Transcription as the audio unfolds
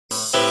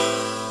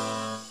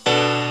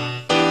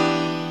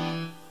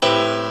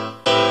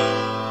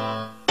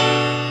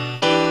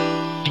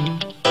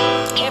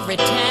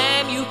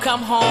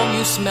come home,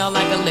 you smell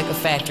like a liquor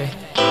factory.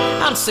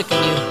 I'm sick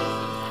of you.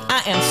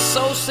 I am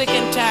so sick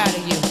and tired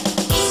of you.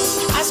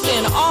 I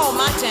spend all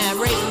my time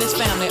raising this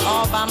family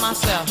all by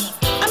myself.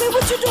 I mean,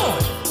 what you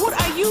doing? What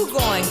are you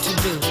going to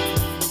do?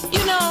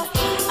 You know,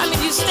 I mean,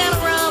 you stand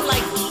around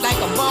like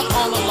a bump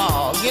on a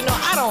log. You know,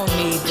 I don't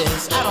need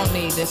this. I don't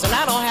need this, and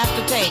I don't have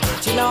to take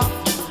it, you know?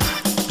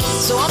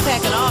 So I'm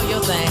packing all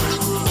your things.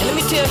 And let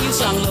me tell you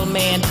something, little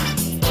man.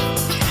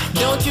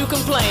 Don't you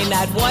complain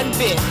not one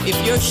bit if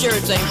your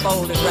shirts ain't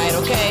folded right,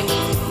 okay?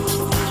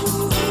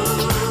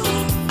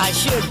 I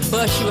should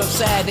bust you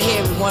upside the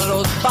head with one of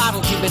those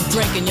bottles you've been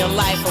drinking your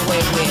life away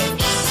with.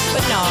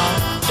 But no,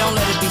 don't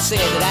let it be said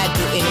that I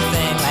do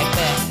anything like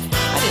that.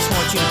 I just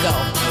want you to go.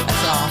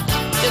 That's all.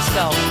 Just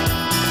go.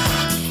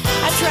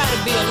 I try to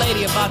be a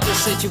lady about this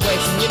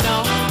situation, you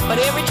know,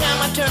 but every time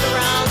I turn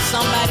around,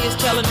 somebody is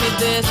telling me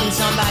this and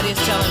somebody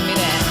is telling me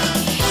that.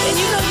 And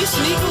you know, you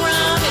sneak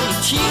around and you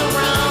cheat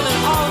around and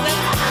all that.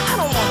 I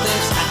don't want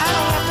this. I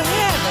don't have to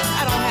have it.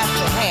 I don't have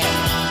to have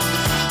it.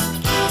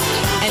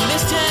 And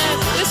this time,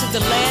 this is the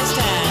last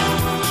time,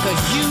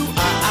 because you